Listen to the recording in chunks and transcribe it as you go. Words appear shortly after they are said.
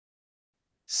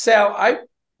Sal, I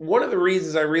one of the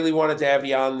reasons I really wanted to have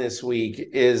you on this week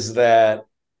is that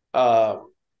uh,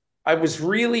 I was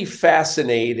really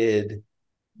fascinated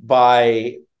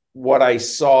by what I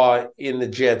saw in the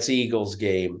Jets Eagles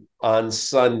game on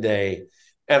Sunday.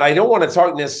 And I don't want to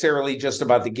talk necessarily just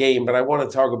about the game, but I want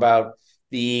to talk about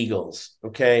the Eagles.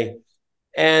 Okay.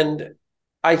 And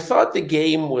I thought the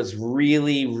game was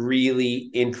really, really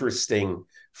interesting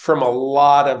from a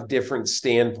lot of different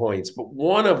standpoints, but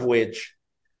one of which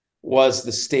was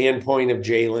the standpoint of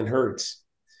Jalen Hurts.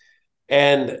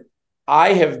 And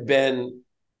I have been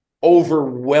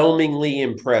overwhelmingly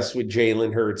impressed with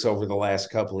Jalen Hurts over the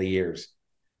last couple of years.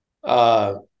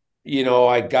 Uh,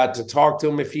 I got to talk to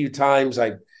him a few times.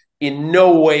 In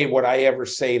no way would I ever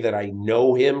say that I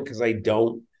know him because I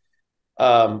don't.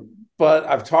 But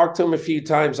I've talked to him a few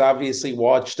times, obviously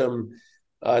watched him,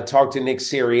 talked to Nick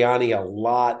Sirianni a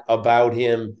lot about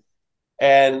him.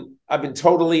 And I've been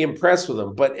totally impressed with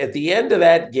him. But at the end of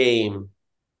that game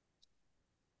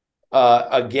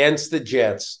against the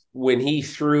Jets, when he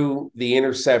threw the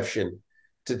interception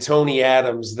to Tony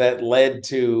Adams that led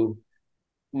to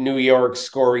New York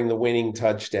scoring the winning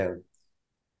touchdown,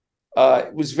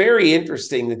 it was very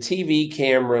interesting. The TV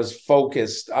cameras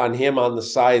focused on him on the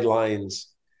sidelines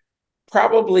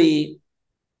probably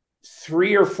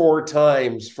 3 or 4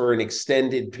 times for an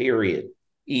extended period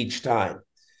each time.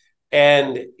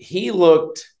 And he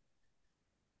looked,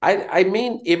 I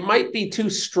mean, it might be too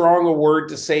strong a word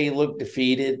to say he looked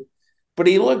defeated, but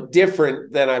he looked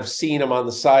different than I've seen him on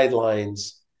the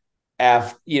sidelines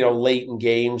late in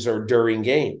games or during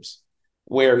games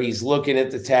where he's looking at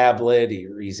the tablet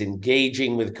or he's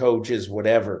engaging with coaches,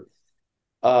 whatever.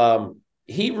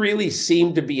 He really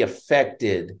seemed to be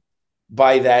affected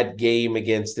by that game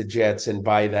against the Jets and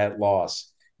by that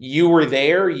loss. You were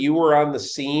there, you were on the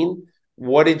scene.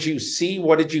 What did you see?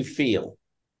 What did you feel?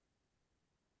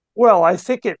 Well, I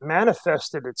think it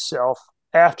manifested itself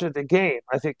after the game.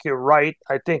 I think you're right.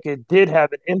 I think it did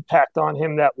have an impact on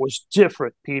him that was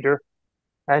different, Peter,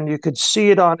 and you could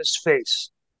see it on his face.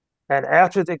 And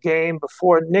after the game,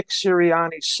 before Nick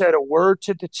Sirianni said a word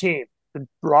to the team, the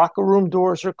locker room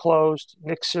doors are closed.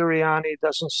 Nick Sirianni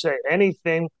doesn't say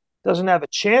anything, doesn't have a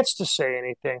chance to say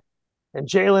anything. And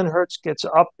Jalen Hurts gets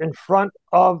up in front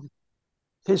of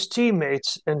his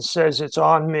teammates and says, "It's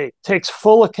on me," takes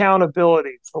full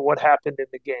accountability for what happened in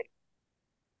the game.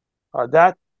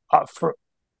 That for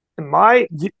my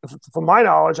from my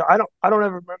knowledge, I don't ever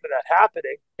remember that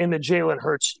happening in the Jalen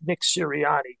Hurts Nick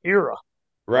Sirianni era.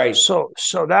 Right. So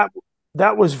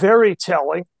that was very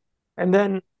telling. And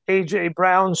then AJ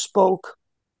Brown spoke,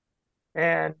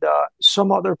 and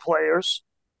some other players.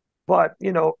 But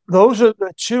those are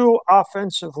the two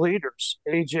offensive leaders,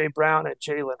 AJ Brown and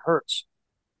Jalen Hurts.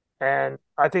 And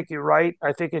I think you're right.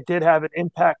 I think it did have an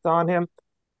impact on him.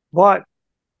 But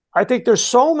I think there's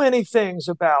so many things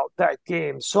about that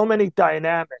game, so many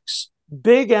dynamics,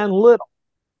 big and little,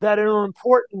 that are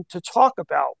important to talk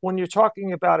about when you're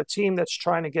talking about a team that's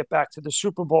trying to get back to the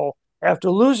Super Bowl after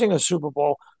losing a Super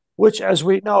Bowl, which, as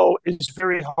we know, is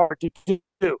very hard to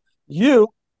do. You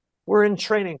were in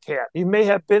training camp. You may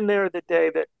have been there the day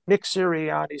that Nick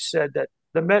Sirianni said that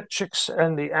the metrics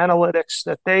and the analytics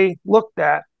that they looked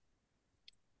at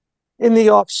in the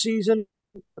offseason,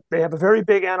 they have a very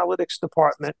big analytics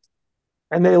department,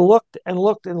 and they looked and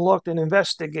looked and looked and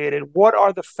investigated what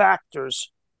are the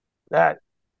factors that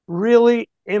really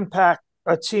impact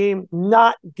a team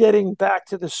not getting back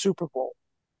to the Super Bowl.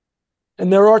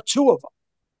 And there are two of them.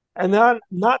 And they're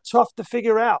not tough to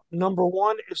figure out. Number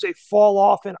one is a fall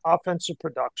off in offensive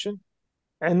production.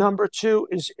 And number two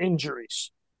is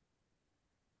injuries.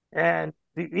 And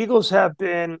the Eagles have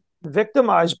been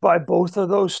victimized by both of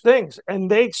those things.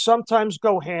 And they sometimes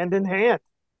go hand in hand.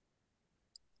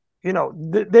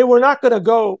 They were not going to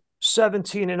go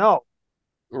 17-0.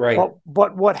 Right.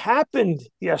 But what happened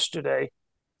yesterday,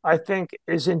 I think,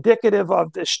 is indicative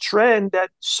of this trend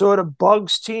that sort of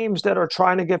bugs teams that are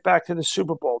trying to get back to the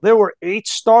Super Bowl. There were 8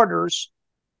 starters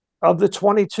of the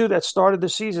 22 that started the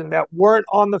season that weren't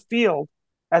on the field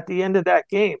at the end of that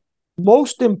game.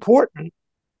 Most important,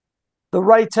 the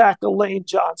right tackle, Lane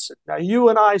Johnson. Now, you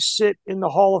and I sit in the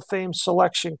Hall of Fame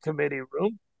selection committee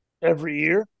room every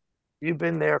year. You've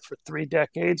been there for 3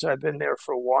 decades. I've been there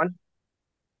for 1.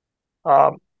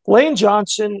 Lane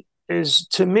Johnson is,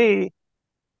 to me,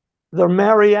 the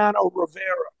Mariano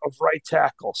Rivera of right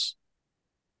tackles.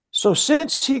 So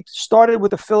since he started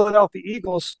with the Philadelphia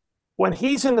Eagles, when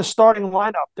he's in the starting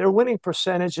lineup, their winning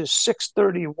percentage is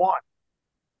 .631.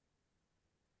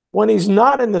 When he's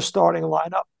not in the starting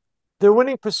lineup, their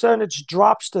winning percentage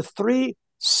drops to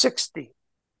 .360,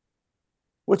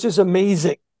 which is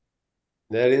amazing.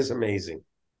 That is amazing.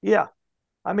 Yeah.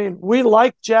 I mean, we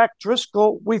like Jack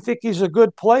Driscoll. We think he's a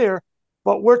good player,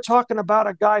 but we're talking about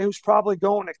a guy who's probably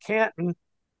going to Canton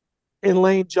in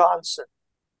Lane Johnson.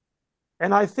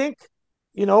 And I think,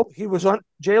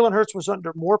 Jalen Hurts was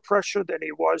under more pressure than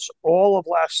he was all of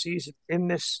last season in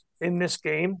this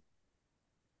game.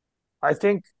 I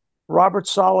think Robert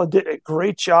Saleh did a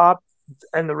great job,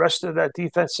 and the rest of that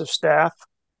defensive staff,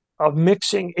 of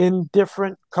mixing in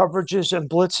different coverages and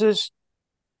blitzes.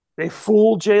 They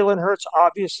fooled Jalen Hurts,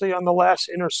 obviously, on the last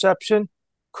interception.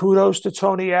 Kudos to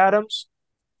Tony Adams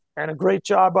and a great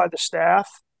job by the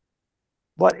staff.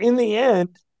 But in the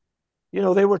end,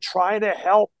 they were trying to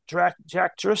help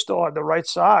Jack Driscoll on the right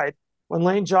side when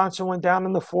Lane Johnson went down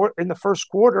in the first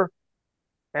quarter,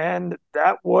 and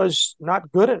that was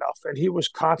not good enough. And he was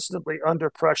constantly under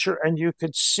pressure, and you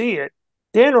could see it.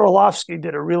 Dan Orlovsky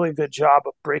did a really good job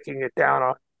of breaking it down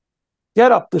on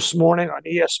Get Up this morning on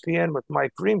ESPN with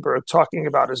Mike Greenberg, talking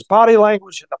about his body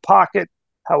language in the pocket,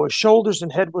 how his shoulders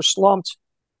and head were slumped,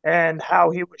 and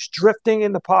how he was drifting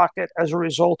in the pocket as a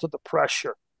result of the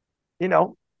pressure. You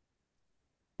know,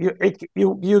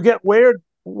 you get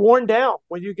worn down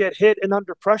when you get hit and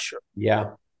under pressure.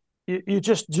 Yeah. You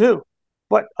just do.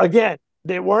 But again,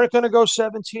 they weren't going to go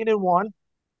 17-1.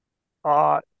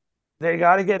 They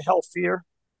got to get healthier,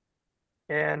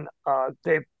 and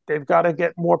they've got to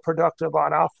get more productive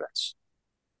on offense.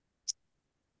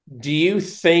 Do you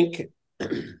think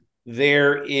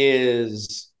there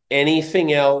is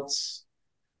anything else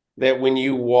that when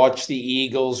you watch the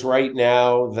Eagles right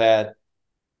now that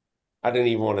I don't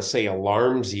even want to say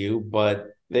alarms you,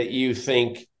 but that you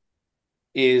think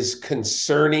is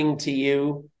concerning to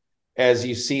you as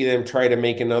you see them try to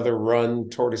make another run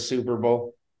toward a Super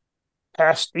Bowl?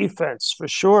 Pass defense, for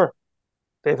sure.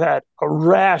 They've had a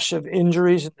rash of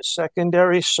injuries in the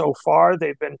secondary so far.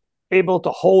 They've been able to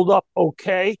hold up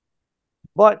okay.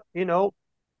 But,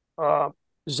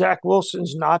 Zach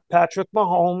Wilson's not Patrick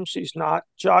Mahomes. He's not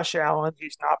Josh Allen.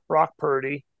 He's not Brock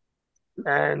Purdy.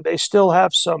 And they still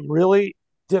have some really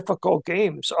difficult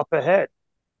games up ahead.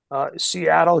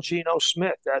 Seattle, Geno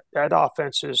Smith, that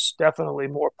offense is definitely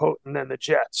more potent than the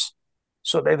Jets.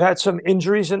 So they've had some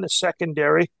injuries in the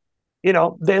secondary.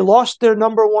 They lost their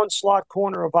number one slot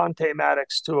corner, Avonte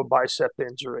Maddox, to a bicep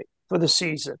injury for the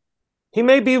season. He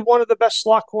may be one of the best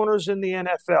slot corners in the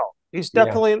NFL. He's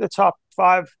definitely in the top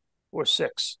 5 or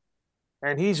 6,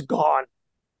 and he's gone.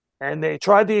 And they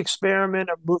tried the experiment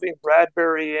of moving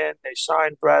Bradbury in. They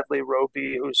signed Bradley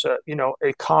Roby, who's a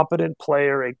competent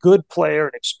player, a good player,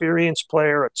 an experienced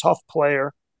player, a tough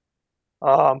player.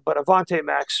 But Avonte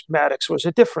Maddox was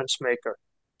a difference maker.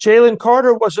 Jalen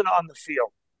Carter wasn't on the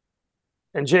field.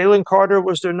 And Jalen Carter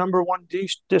was their number one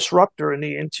disruptor in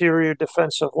the interior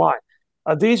defensive line.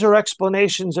 These are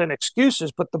explanations and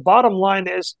excuses, but the bottom line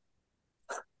is,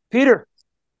 Peter,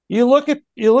 you look at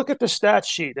the stat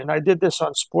sheet, and I did this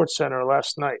on SportsCenter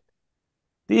last night.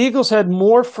 The Eagles had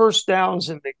more first downs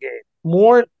in the game,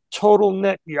 more total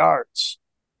net yards,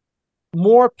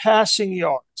 more passing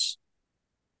yards,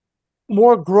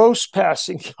 more gross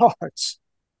passing yards.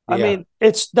 Yeah. I mean,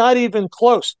 it's not even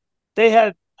close. They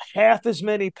had half as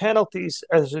many penalties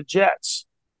as the Jets.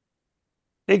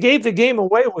 They gave the game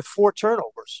away with 4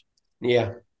 turnovers.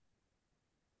 Yeah.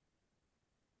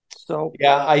 So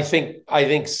yeah, I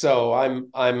think so.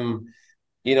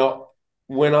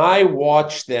 When I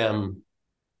watch them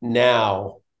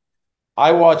now,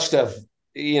 I watched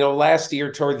last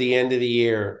year toward the end of the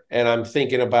year, and I'm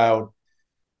thinking about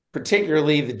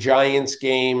particularly the Giants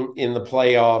game in the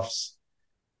playoffs,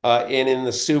 and in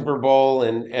the Super Bowl,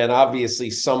 and obviously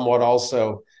somewhat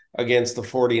also against the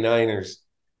 49ers.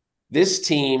 This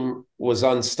team was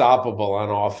unstoppable on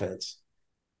offense.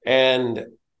 And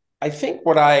I think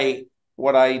what I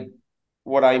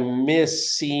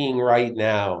miss seeing right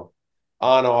now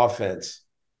on offense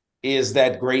is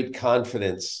that great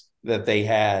confidence that they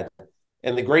had,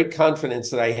 and the great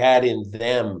confidence that I had in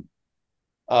them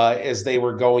as they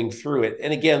were going through it.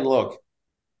 And again, look,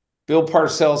 Bill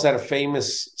Parcells had a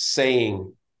famous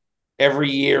saying every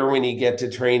year when you get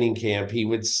to training camp. He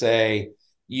would say,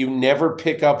 you never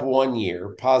pick up one year,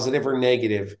 positive or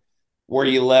negative, where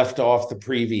you left off the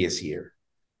previous year.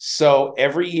 So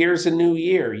every year's a new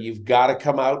year. You've got to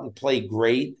come out and play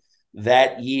great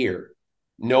that year.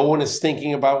 No one is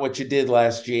thinking about what you did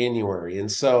last January.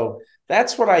 And so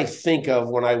that's what I think of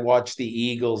when I watch the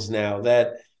Eagles now,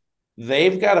 that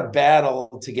they've got a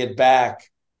battle to get back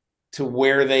to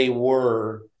where they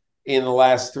were in the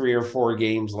last 3 or 4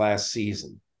 games last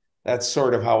season. That's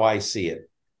sort of how I see it.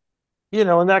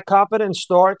 And that confidence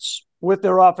starts with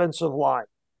their offensive line.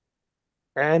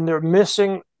 and they're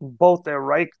missing both their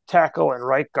right tackle and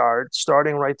right guard,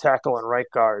 starting right tackle and right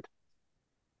guard.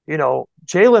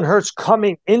 Jalen Hurts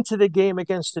coming into the game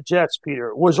against the Jets,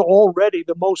 Peter, was already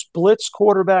the most blitz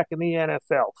quarterback in the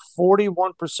NFL,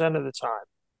 41% of the time.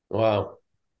 Wow.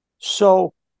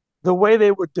 So the way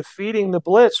they were defeating the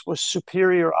blitz was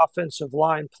superior offensive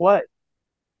line play.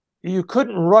 You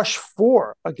couldn't rush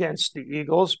four against the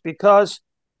Eagles because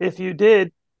if you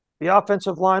did, the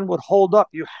offensive line would hold up.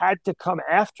 You had to come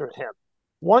after him.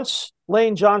 Once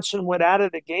Lane Johnson went out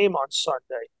of the game on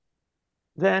Sunday,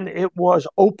 then it was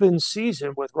open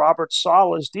season with Robert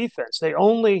Saleh's defense. They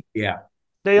only Yeah.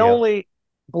 they Yeah. only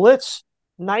blitz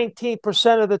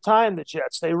 19% of the time, the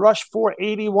Jets. They rush for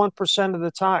 81% of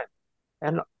the time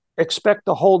and expect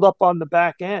to hold up on the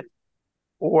back end,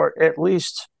 or at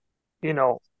least, you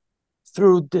know,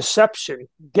 through deception,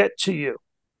 get to you.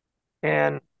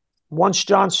 And once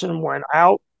Johnson went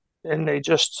out, and they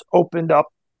just opened up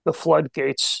the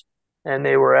floodgates and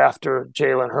they were after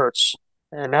Jalen Hurts.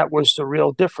 And that was the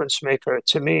real difference maker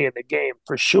to me in the game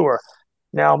for sure.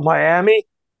 Now, Miami,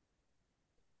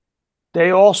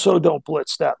 they also don't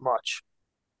blitz that much,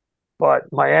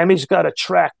 but Miami's got a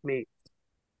track meet.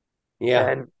 Yeah.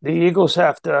 And the Eagles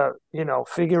have to,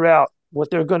 figure out what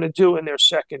they're going to do in their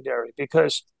secondary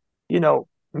because,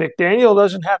 McDaniel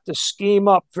doesn't have to scheme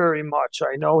up very much.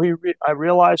 I know I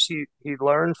realize he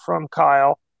learned from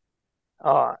Kyle,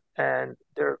 and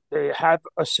they have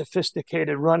a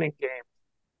sophisticated running game.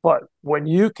 But when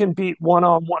you can beat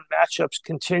one-on-one matchups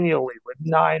continually with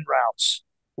 9 routes,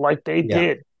 like they Yeah.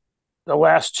 did the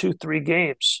last 2-3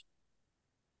 games,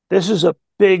 this is a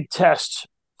big test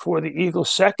for the Eagles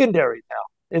secondary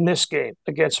now in this game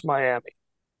against Miami.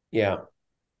 Yeah.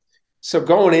 So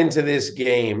going into this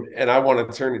game, and I want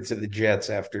to turn it to the Jets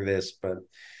after this, but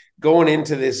going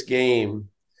into this game,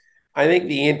 I think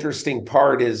the interesting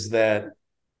part is that,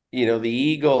 the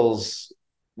Eagles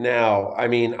now, I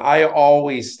mean, I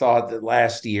always thought that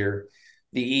last year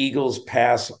the Eagles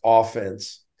pass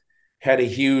offense had a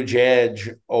huge edge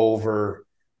over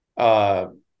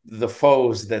the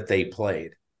foes that they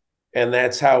played. And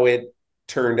that's how it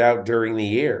turned out during the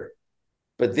year.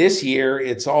 But this year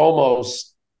it's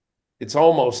almost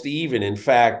even. In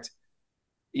fact,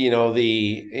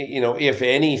 if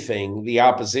anything, the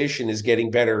opposition is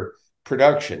getting better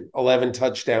production. 11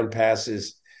 touchdown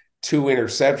passes, 2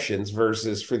 interceptions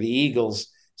versus for the Eagles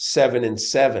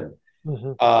 7-7.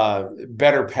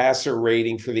 Better passer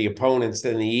rating for the opponents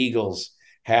than the Eagles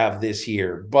have this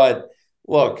year. But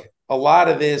look, a lot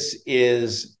of this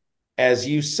is, as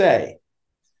you say,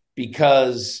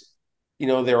 because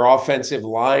their offensive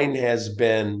line has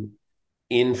been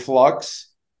in flux,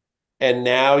 and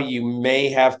now you may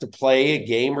have to play a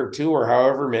game or two or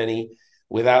however many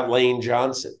without Lane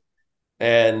Johnson.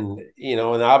 And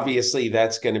obviously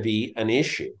that's going to be an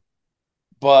issue.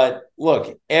 But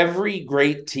look, every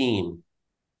great team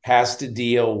has to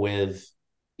deal with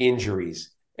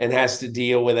injuries and has to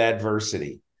deal with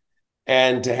adversity.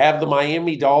 And to have the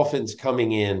Miami Dolphins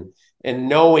coming in and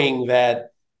knowing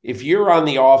that if you're on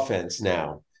the offense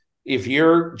now, if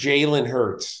you're Jalen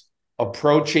Hurts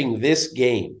approaching this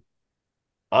game,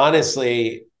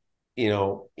 honestly,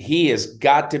 he has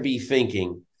got to be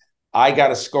thinking, I got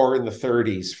to score in the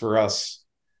 30s for us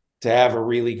to have a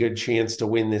really good chance to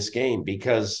win this game,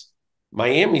 because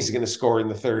Miami's going to score in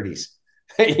the 30s,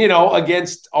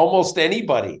 against almost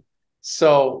anybody.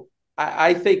 So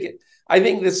I think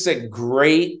this is a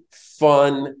great,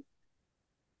 fun,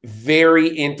 very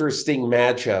interesting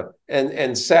matchup.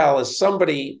 And Sal, as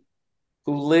somebody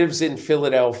who lives in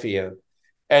Philadelphia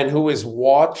and who has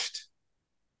watched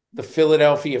the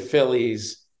Philadelphia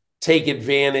Phillies take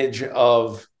advantage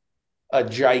of a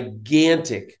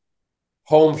gigantic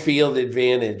home field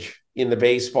advantage in the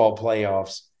baseball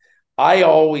playoffs, I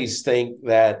always think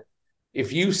that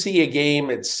if you see a game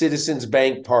at Citizens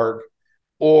Bank Park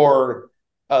or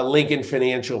Lincoln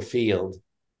Financial Field,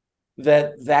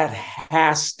 that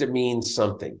has to mean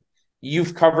something.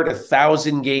 You've covered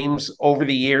 1,000 games over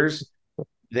the years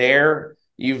there.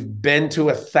 You've been to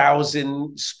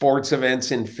 1,000 sports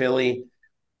events in Philly.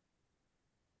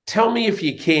 Tell me, if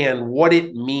you can, what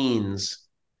it means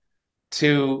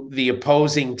to the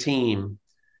opposing team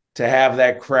to have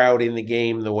that crowd in the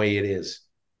game the way it is.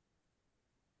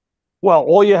 Well,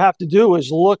 all you have to do is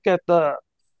look at the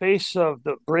face of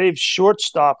the Braves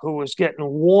shortstop who was getting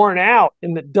worn out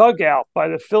in the dugout by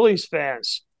the Phillies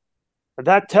fans.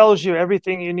 That tells you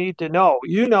everything you need to know.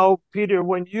 Peter,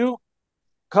 when you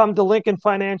come to Lincoln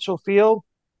Financial Field,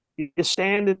 you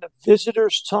stand in the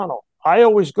visitors' tunnel. I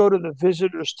always go to the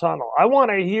visitors' tunnel. I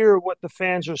want to hear what the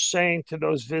fans are saying to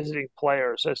those visiting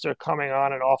players as they're coming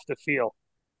on and off the field.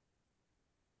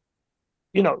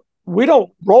 we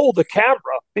don't roll the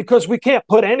camera because we can't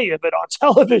put any of it on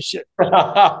television.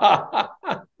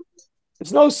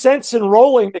 There's no sense in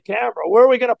rolling the camera. Where are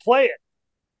we going to play it?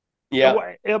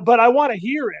 Yeah. But I want to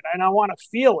hear it and I want to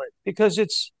feel it because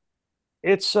it's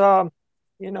it's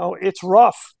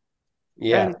rough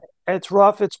Yeah. and it's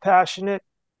rough. It's passionate.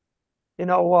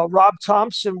 Rob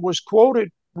Thompson was quoted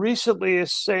recently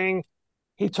as saying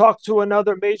he talked to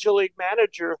another major league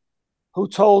manager who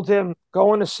told him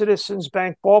going to Citizens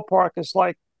Bank Ballpark is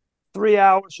like 3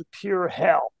 hours of pure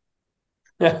hell.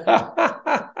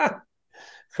 I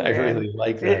And really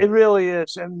like it that. really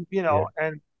is. And, Yeah.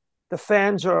 and the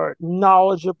fans are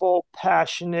knowledgeable,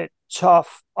 passionate,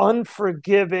 tough,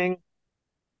 unforgiving,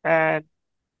 and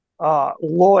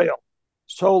loyal.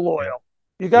 So Yeah. loyal.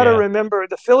 You got to Yeah. remember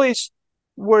the Phillies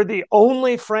were the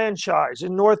only franchise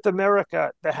in North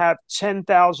America to have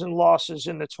 10,000 losses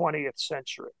in the 20th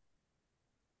century.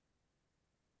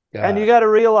 And you God. got to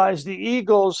realize the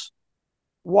Eagles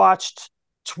watched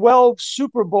 12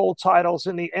 Super Bowl titles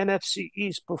in the NFC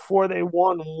East before they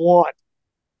won one.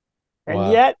 And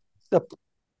Wow. yet, the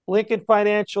Lincoln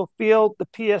Financial Field, the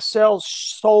PSL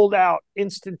sold out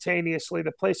instantaneously.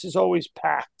 The place is always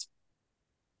packed.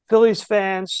 Phillies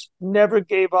fans never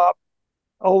gave up,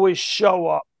 always show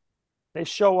up. They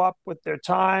show up with their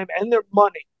time and their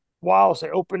money. Whilst they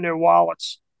open their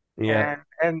wallets Yeah.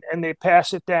 and they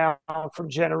pass it down from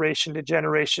generation to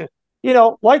generation.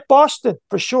 Like Boston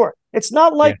for sure. It's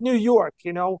not Yeah. like New York,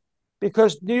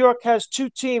 because New York has two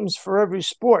teams for every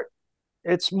sport.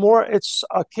 It's more. It's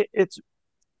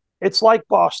like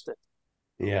Boston.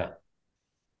 Yeah.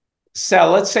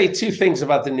 Sal, let's say two things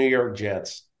about the New York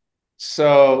Jets.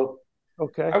 So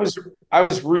Okay. I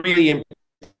was really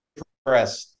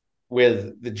impressed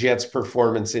with the Jets'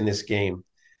 performance in this game.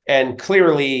 And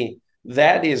clearly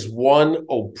that is one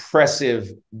oppressive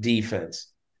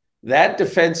defense. That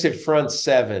defensive front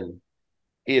seven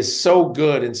is so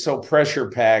good and so pressure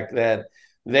packed that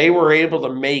they were able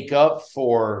to make up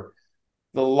for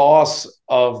the loss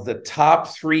of the top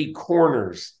three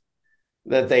corners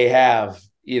that they have,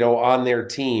 on their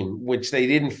team, which they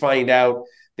didn't find out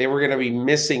they were going to be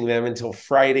missing them until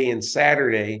Friday and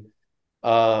Saturday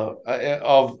of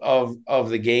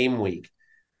the game week.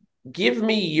 Give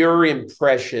me your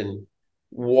impression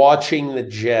watching the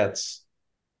Jets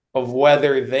of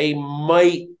whether they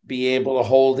might be able to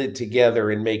hold it together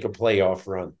and make a playoff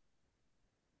run.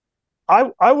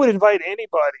 I would invite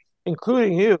anybody,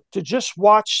 including you, to just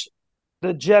watch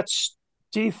the Jets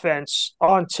defense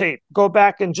on tape. Go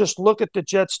back and just look at the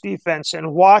Jets defense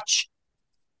and watch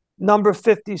number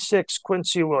 56,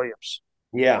 Quincy Williams.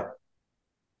 Yeah.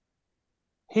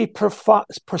 He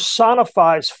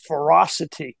personifies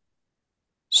ferocity,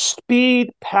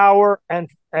 speed, power, and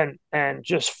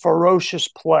just ferocious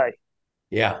play.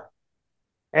 Yeah.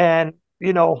 And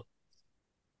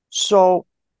so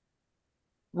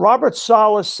Robert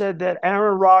Saleh said that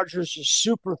Aaron Rodgers'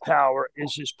 superpower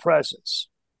is his presence.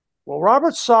 Well,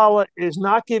 Robert Saleh is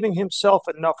not giving himself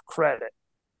enough credit.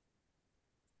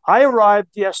 I arrived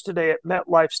yesterday at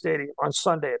MetLife Stadium on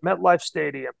Sunday at MetLife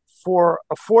Stadium for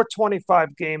a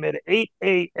 4:25 game at 8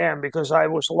 a.m. because I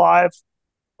was live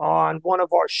on one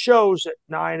of our shows at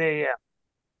 9 a.m.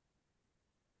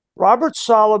 Robert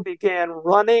Saleh began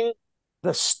running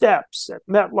the steps at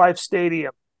MetLife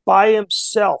Stadium by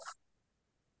himself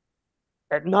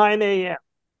at 9 a.m.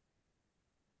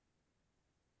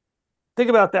 Think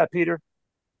about that, Peter.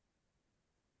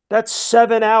 That's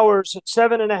 7 hours,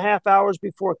 7.5 hours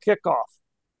before kickoff.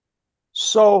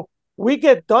 So we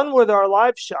get done with our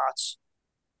live shots.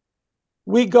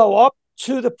 We go up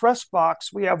to the press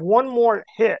box. We have one more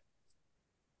hit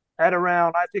at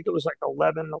around, I think it was like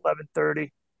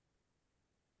 11:30.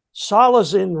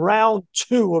 Saleh's in round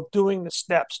two of doing the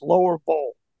steps, lower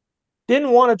bowl.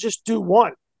 Didn't want to just do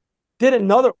one, did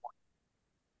another one.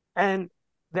 And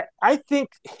I think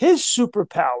his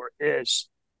superpower is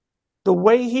the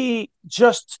way he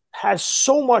just has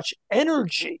so much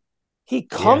energy. He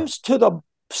Yeah. comes to the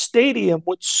stadium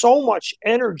with so much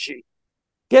energy,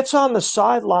 gets on the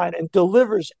sideline and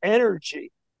delivers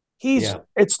energy. Yeah.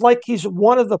 It's like he's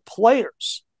one of the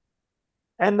players,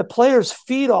 and the players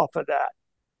feed off of that.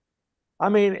 I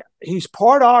mean, he's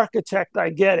part architect, I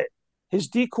get it. His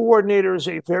D coordinator is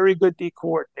a very good D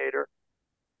coordinator,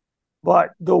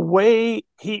 but the way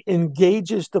he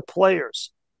engages the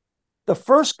players. The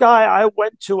first guy I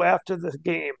went to after the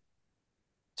game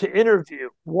to interview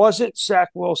wasn't Zach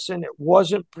Wilson. It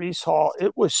wasn't Breece Hall.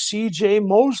 It was C.J.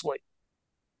 Mosley.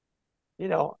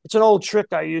 It's an old trick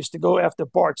I used to go after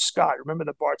Bart Scott. Remember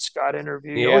the Bart Scott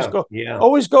interview? You always Yeah. go, Yeah.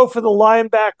 always go for the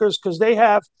linebackers because they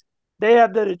have they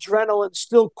have that adrenaline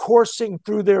still coursing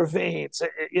through their veins.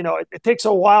 It takes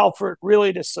a while for it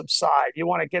really to subside. You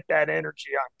want to get that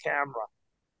energy on camera.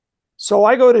 So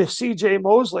I go to CJ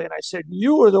Mosley and I said,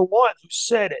 you were the one who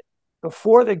said it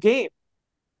before the game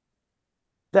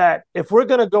that if we're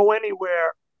going to go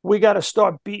anywhere, we got to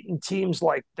start beating teams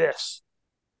like this.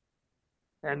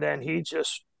 And then he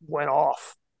just went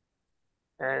off.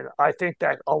 And I think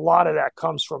that a lot of that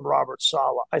comes from Robert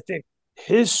Saleh. I think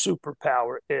his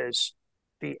superpower is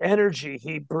the energy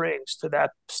he brings to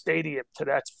that stadium, to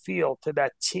that field, to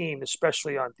that team,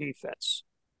 especially on defense.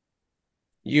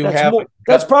 You That's have more.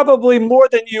 That's probably more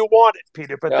than you wanted,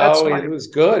 Peter. But that's no, it was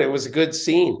good. It was a good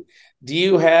scene. Do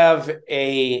you have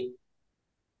a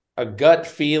gut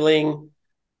feeling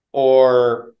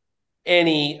or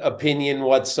any opinion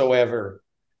whatsoever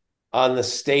on the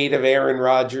state of Aaron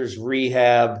Rodgers'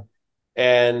 rehab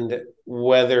and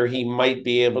whether he might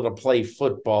be able to play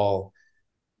football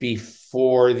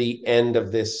before the end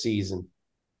of this season?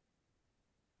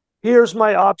 Here's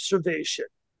my observation.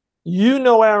 You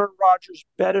know Aaron Rodgers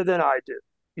better than I do.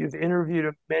 You've interviewed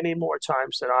him many more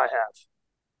times than I have.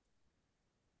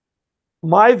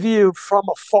 My view from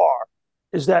afar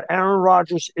is that Aaron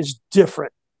Rodgers is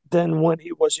different than when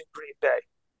he was in Green Bay.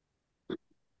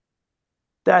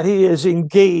 That he is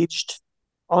engaged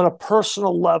on a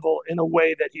personal level in a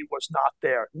way that he was not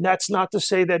there. And that's not to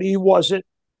say that he wasn't.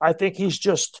 I think he's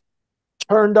just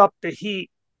turned up the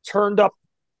heat, turned up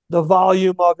the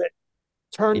volume of it,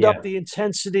 turned up the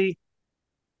intensity.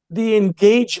 The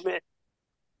engagement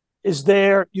is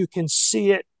there. You can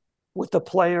see it with the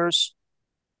players.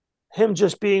 Him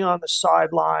just being on the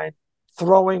sideline,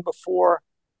 throwing before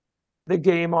the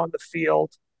game on the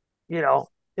field.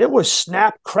 It was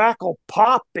snap, crackle,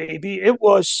 pop, baby. It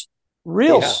was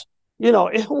real. Yeah.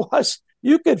 It was,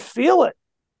 you could feel it.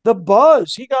 The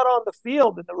buzz. He got on the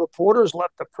field and the reporters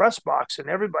left the press box and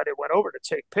everybody went over to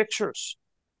take pictures.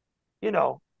 It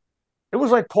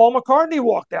was like Paul McCartney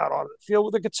walked out on the field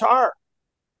with a guitar.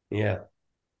 Yeah.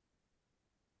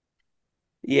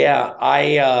 Yeah.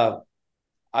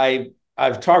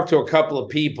 I've talked to a couple of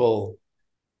people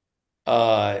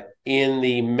in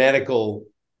the medical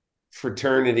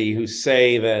fraternity who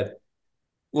say that,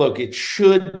 look, it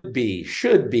should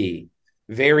be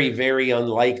very, very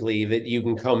unlikely that you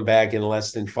can come back in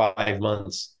less than 5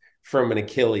 months from an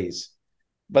Achilles.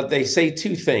 But they say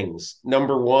two things.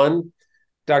 Number one,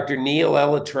 Dr. Neil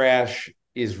Elatrash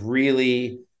is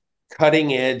really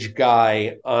cutting edge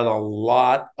guy on a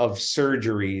lot of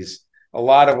surgeries, a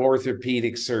lot of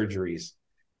orthopedic surgeries.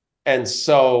 And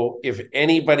so if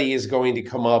anybody is going to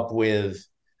come up with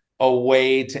a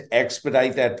way to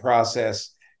expedite that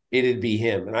process, it'd be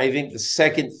him. And I think the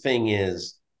second thing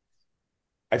is,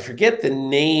 I forget the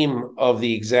name of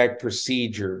the exact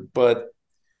procedure, but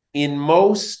in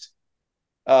most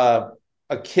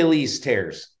Achilles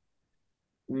tears,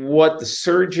 what the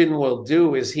surgeon will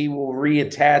do is he will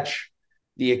reattach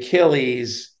the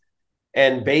Achilles,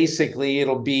 and basically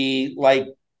it'll be like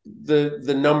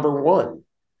the number one.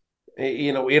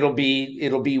 It'll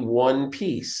be one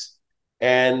piece,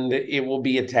 and it will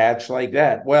be attached like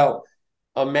that. Well,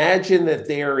 imagine that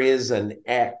there is an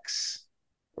X,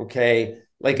 okay,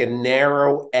 like a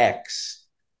narrow X,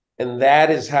 and that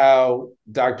is how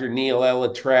Dr. Neil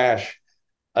Elatrash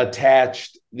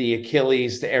attached the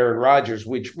Achilles to Aaron Rodgers,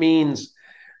 which means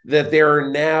that there are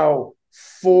now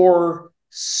 4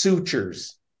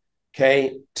 sutures,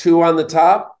 okay, 2 on the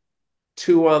top,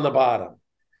 2 on the bottom,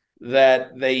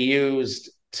 that they used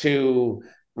to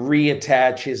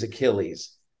reattach his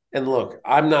Achilles. And look,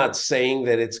 I'm not saying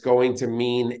that it's going to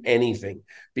mean anything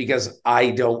because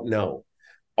I don't know.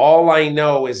 All I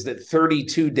know is that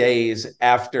 32 days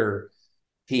after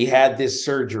he had this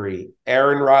surgery,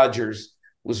 Aaron Rodgers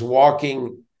was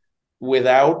walking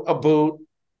without a boot,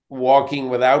 walking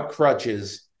without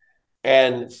crutches,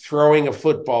 and throwing a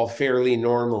football fairly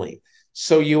normally.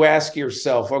 So you ask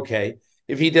yourself, okay,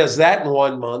 if he does that in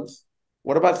 1 month,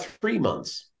 what about 3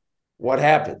 months? What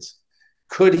happens?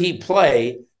 Could he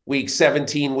play week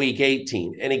 17, week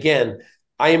 18? And again,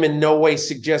 I am in no way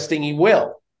suggesting he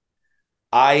will.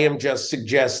 I am just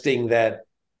suggesting that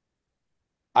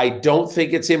I don't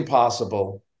think it's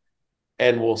impossible,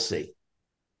 and we'll see.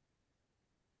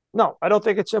 No, I don't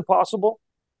think it's impossible.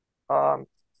 But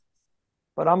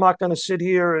I'm not going to sit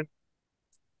here and,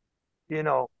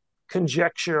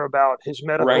 conjecture about his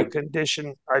medical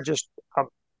condition. I'm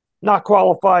not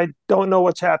qualified. Don't know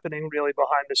what's happening really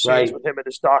behind the scenes with him and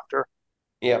his doctor.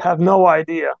 Yeah. Have no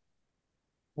idea.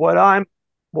 What I'm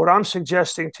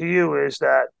suggesting to you is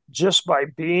that just by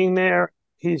being there,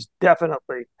 he's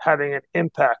definitely having an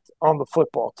impact on the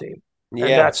football team. and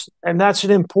Yeah. that's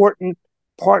an important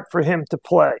part for him to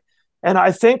play. And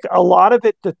I think a lot of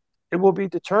it will be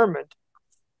determined,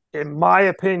 in my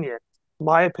opinion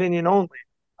only,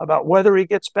 about whether he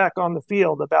gets back on the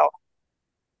field. About,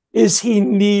 is he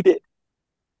needed,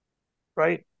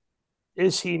 right?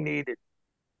 Is he needed?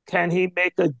 Can he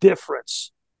make a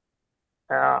difference?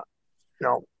 Uh, you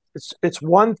know, it's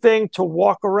one thing to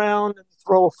walk around and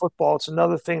throw a football. It's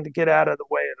another thing to get out of the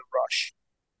way of the rush.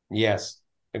 Yes.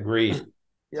 Agreed.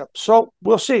 Yep. So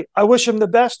we'll see. I wish him the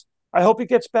best. I hope he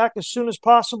gets back as soon as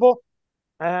possible.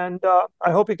 And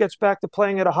I hope he gets back to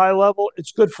playing at a high level.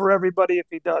 It's good for everybody if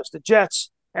he does. The Jets,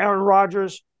 Aaron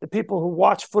Rodgers, the people who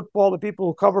watch football, the people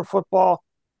who cover football.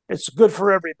 It's good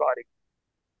for everybody.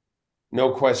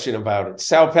 No question about it.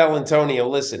 Sal Paolantonio,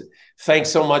 listen, thanks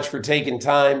so much for taking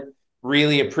time.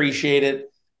 Really appreciate it.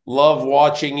 Love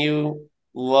watching you.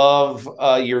 Love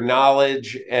your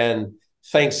knowledge. And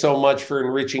thanks so much for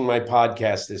enriching my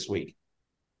podcast this week.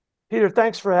 Peter,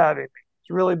 thanks for having me. It's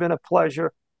really been a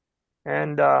pleasure.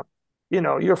 And,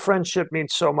 your friendship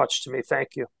means so much to me.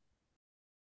 Thank you.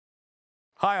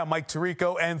 Hi, I'm Mike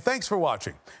Tirico, and thanks for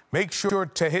watching. Make sure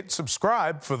to hit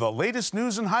subscribe for the latest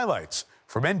news and highlights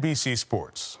from NBC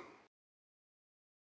Sports.